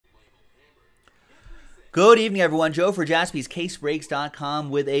Good evening, everyone. Joe for JaspysCaseBreaks.com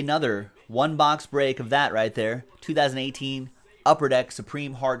with another one-box break of that right there. 2018 Upper Deck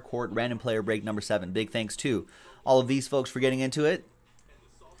Supreme Hardcourt Random Player Break number 7. Big thanks to all of these folks for getting into it.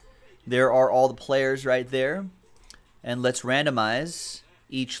 There are all the players right there. And let's randomize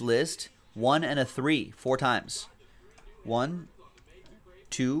each list. 1 and a 3, 4 times. 1,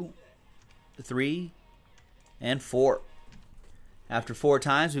 2, 3, and 4. After 4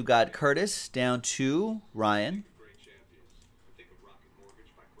 times, we've got Curtis down to Ryan.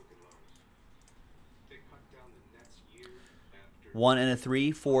 One and a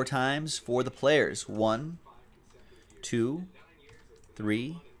 3, 4 times for the players. 1, 2,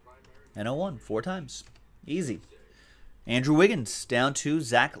 3, and a 1. 4 times. Easy. Andrew Wiggins down to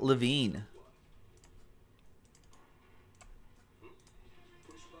Zach Levine.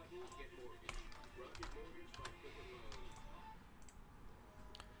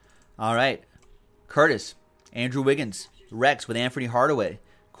 All right. Curtis, Andrew Wiggins, Rex with Anthony Hardaway,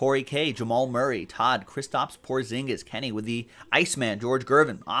 Corey K, Jamal Murray, Todd, Kristaps Porzingis, Kenny with the Iceman, George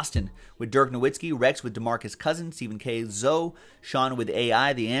Gervin, Austin with Dirk Nowitzki, Rex with DeMarcus Cousins, Stephen K, Zoe, Sean with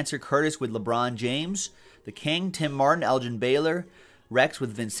AI, The Answer, Curtis with LeBron James, The King, Tim Martin, Elgin Baylor, Rex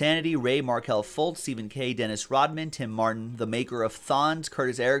with Vinsanity, Ray, Markel Fultz, Stephen K, Dennis Rodman, Tim Martin, The Maker of Thons,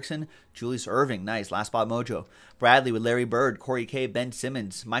 Curtis Erickson, Julius Irving, nice, Last Spot Mojo, Bradley with Larry Bird, Corey K, Ben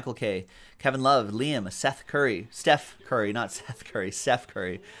Simmons, Michael K, Kevin Love, Liam, Steph Curry, not Seth Curry, Steph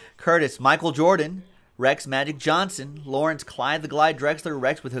Curry, Curtis, Michael Jordan, Rex Magic Johnson, Lawrence Clyde the Glide Drexler,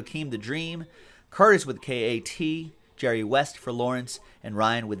 Rex with Hakeem the Dream, Curtis with KAT, Jerry West for Lawrence, and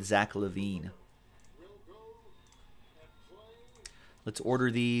Ryan with Zach Levine. Let's order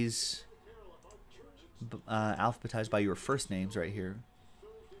these alphabetized by your first names right here.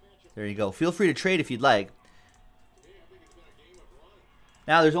 There you go. Feel free to trade if you'd like.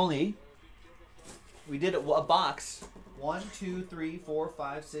 Now there's only, we did a box. 1, 2, 3, 4,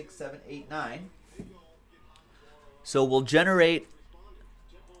 5, 6, 7, 8, 9. So we'll generate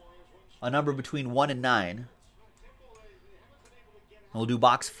a number between 1 and 9. And we'll do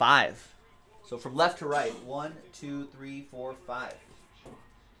box 5. So from left to right, 1, 2, 3, 4, 5.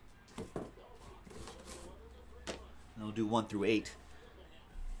 And we'll do 1 through 8.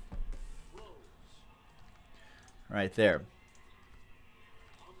 Right there.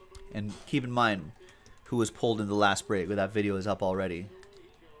 And keep in mind who was pulled in the last break, but that video is up already.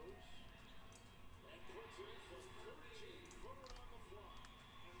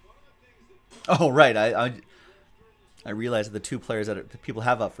 Oh, right. I realized that the 2 players that people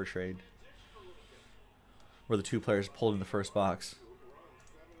have up for trade were the 2 players pulled in the first box.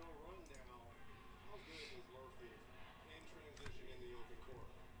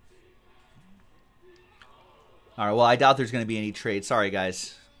 All right, well, I doubt there's going to be any trade. Sorry,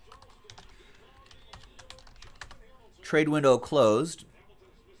 guys. Trade window closed.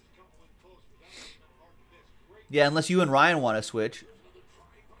 Yeah, unless you and Ryan want to switch.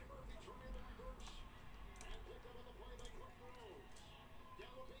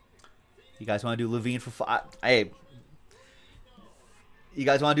 You guys want to do Levine for... Hey. You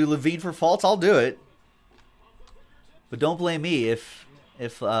guys want to do Levine for faults? I'll do it. But don't blame me if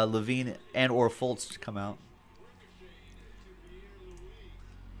Levine and or Fultz come out.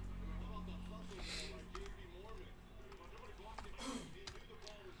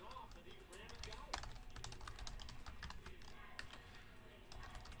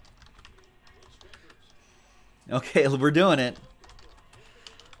 Okay, we're doing it.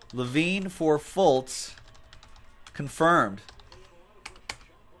 Levine for Fultz. Confirmed.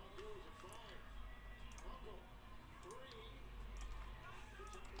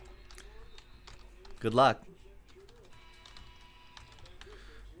 Good luck.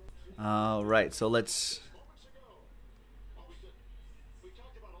 All right, so let's...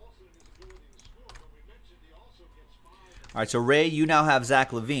 All right, so Ray, you now have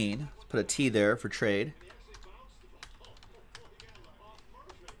Zach Levine. Let's put a T there for trade.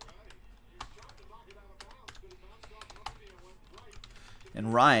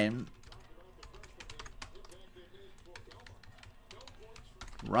 And Ryan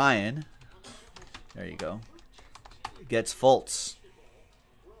there you go, gets Fultz.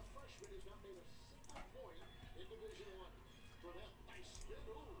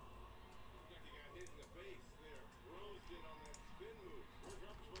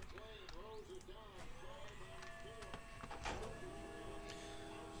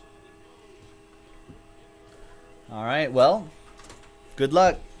 All right, well, good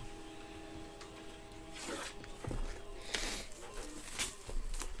luck.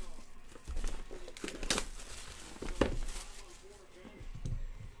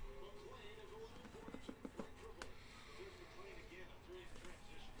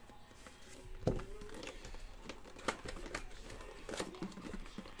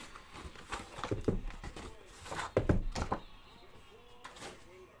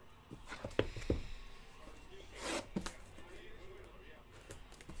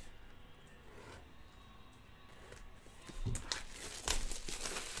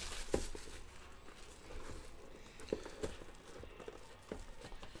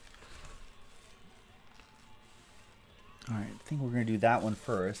 think we're going to do that one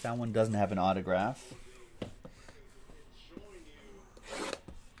first. That one doesn't have an autograph.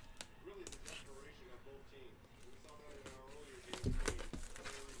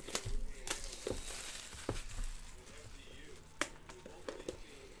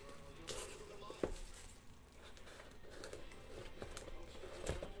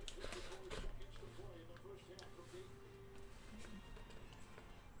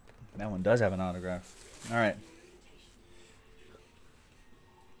 That one does have an autograph. All right.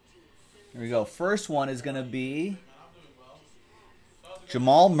 Here we go. First one is going to be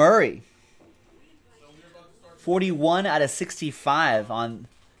Jamal Murray. 41 out of 65 on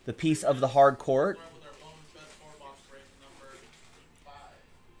the piece of the hard court.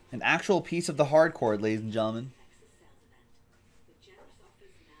 An actual piece of the hard court, ladies and gentlemen.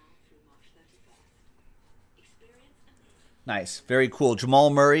 Nice. Very cool. Jamal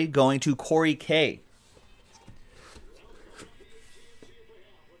Murray going to Corey K.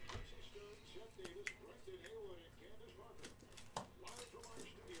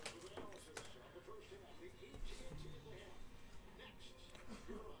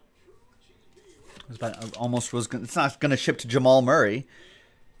 Almost was. It's not going to ship to Jamal Murray.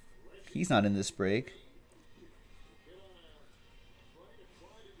 He's not in this break.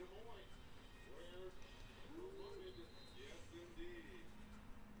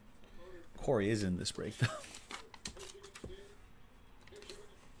 Corey is in this break, though.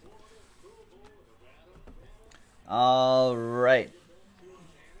 All right.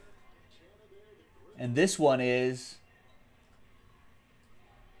 And this one is...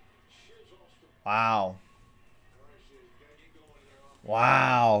 Wow.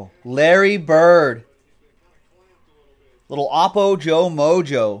 Wow. Larry Bird. Little Oppo Joe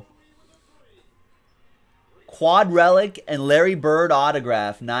Mojo. Quad relic and Larry Bird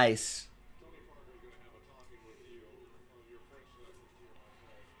autograph. Nice.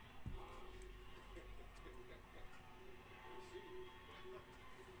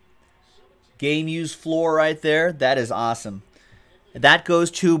 Game used floor right there. That is awesome. That goes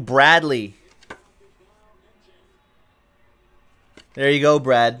to Bradley. There you go,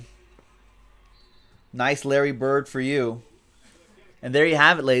 Brad. Nice Larry Bird for you. And there you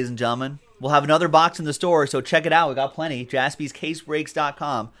have it, ladies and gentlemen. We'll have another box in the store, so check it out. We got plenty.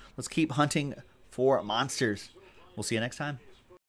 JaspysCaseBreaks.com. Let's keep hunting for monsters. We'll see you next time.